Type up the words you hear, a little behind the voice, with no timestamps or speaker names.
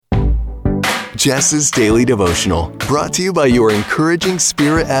Jess's Daily Devotional, brought to you by your encouraging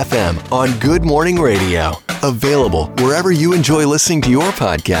Spirit FM on Good Morning Radio. Available wherever you enjoy listening to your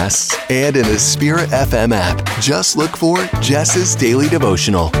podcasts and in the Spirit FM app. Just look for Jess's Daily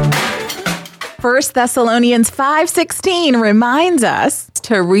Devotional. 1 Thessalonians 5:16 reminds us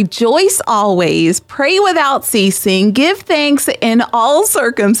to rejoice always, pray without ceasing, give thanks in all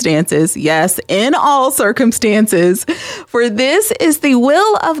circumstances. Yes, in all circumstances. For this is the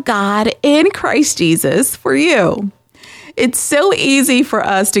will of God in Christ Jesus for you. It's so easy for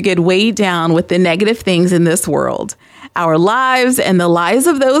us to get weighed down with the negative things in this world. Our lives and the lives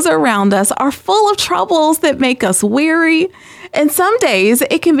of those around us are full of troubles that make us weary. And some days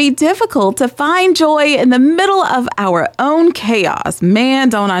it can be difficult to find joy in the middle of our own chaos. Man,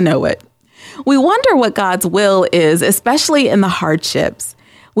 don't I know it. We wonder what God's will is, especially in the hardships.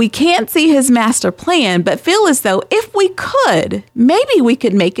 We can't see his master plan, but feel as though if we could, maybe we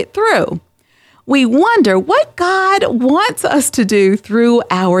could make it through. We wonder what God wants us to do through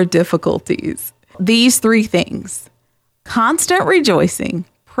our difficulties. These three things: constant rejoicing,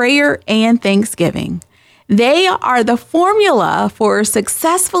 prayer, and thanksgiving. They are the formula for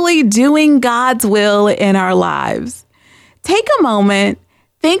successfully doing God's will in our lives. Take a moment,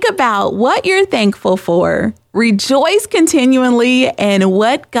 think about what you're thankful for, rejoice continually in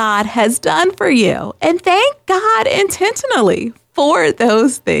what God has done for you, and thank God intentionally for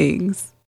those things.